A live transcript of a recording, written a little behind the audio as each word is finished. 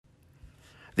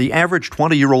The average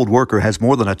 20-year-old worker has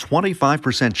more than a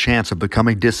 25% chance of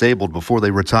becoming disabled before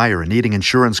they retire and needing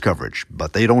insurance coverage,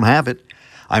 but they don't have it.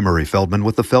 I'm Murray Feldman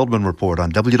with the Feldman Report on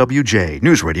WWJ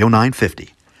News Radio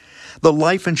 950. The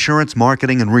Life Insurance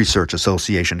Marketing and Research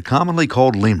Association, commonly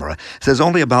called LIMRA, says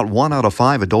only about 1 out of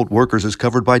 5 adult workers is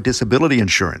covered by disability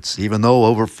insurance, even though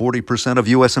over 40% of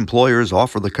U.S. employers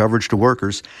offer the coverage to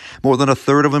workers. More than a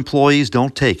third of employees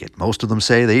don't take it. Most of them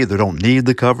say they either don't need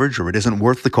the coverage or it isn't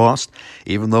worth the cost,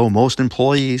 even though most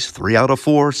employees, 3 out of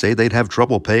 4, say they'd have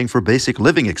trouble paying for basic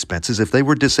living expenses if they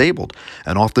were disabled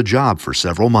and off the job for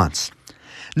several months.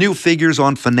 New figures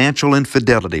on financial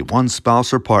infidelity, one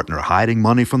spouse or partner hiding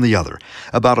money from the other.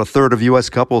 About a third of U.S.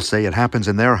 couples say it happens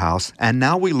in their house, and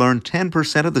now we learn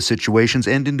 10% of the situations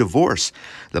end in divorce.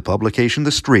 The publication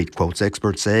The Street quotes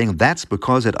experts saying that's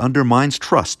because it undermines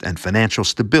trust and financial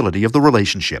stability of the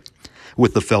relationship.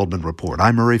 With the Feldman Report,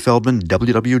 I'm Murray Feldman,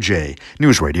 WWJ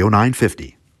News Radio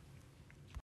 950.